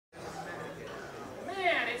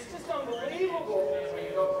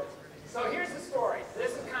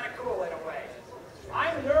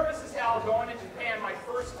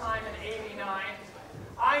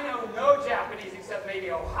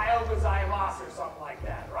something like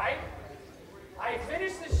that, right? I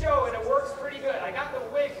finished the show and it works pretty good. I got the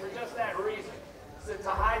wig for just that reason. So to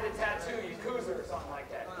hide the tattoo, Yakuza or something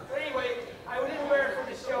like that. But anyway, I didn't wear it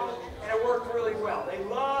for the show and it worked really well. They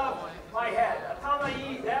love my head.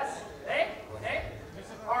 Atamai, that's, eh?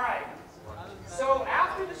 All right. So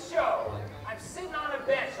after the show, I'm sitting on a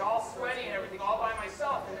bench, all sweaty and everything, all by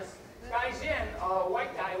myself. And this guy Jin, a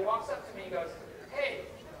white guy, walks up to me and goes, "Hey,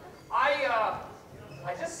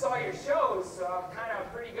 I just saw your shows, kind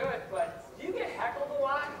of pretty good, but do you get heckled a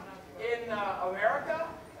lot in America?"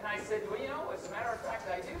 And I said, "Well, you know, as a matter of fact,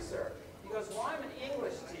 I do, sir." He goes, "Well, I'm an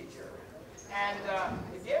English teacher, and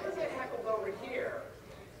if you ever get heckled over here,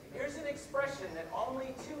 here's an expression that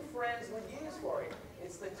only two friends would use for it.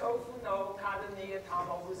 It's the tofu no kadani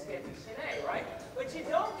atamo busketi shine, right? But you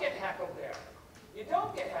don't get heckled there. You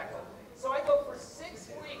don't get heckled. So I go for 6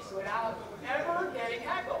 weeks without ever getting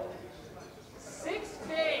heckled. 6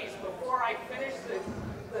 days before I finish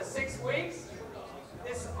the 6 weeks,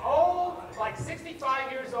 this old, like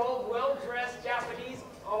 65 years old, well-dressed Japanese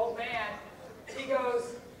old man,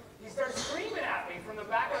 he starts screaming at me from the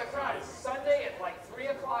back of the crowd. It's Sunday at like 3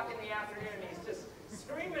 o'clock in the afternoon, and he's just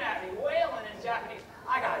screaming at me, wailing in Japanese.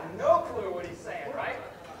 I got no clue what he's saying, right?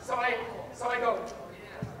 So I go,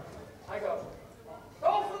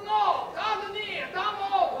 "Tofu no kadani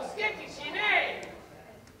atamo busketi shine."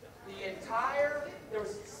 There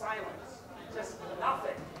was silence, just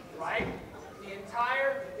nothing, right?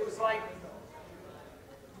 It was like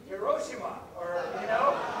Hiroshima, or, you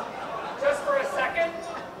know, just for a second.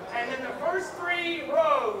 And then the first 3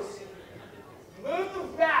 rows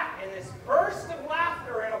moved back, and this burst of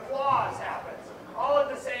laughter and applause happens, all at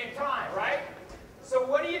the same time, right? So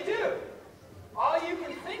what do? All you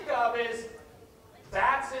can think of is,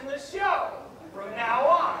 that's in the show from now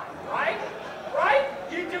on, right? Right?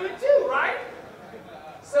 You do it too, right?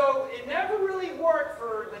 So it never really worked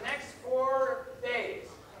for the next 4 days.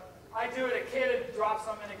 I do it, a kid would drop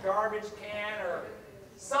something in a garbage can or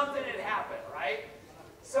something,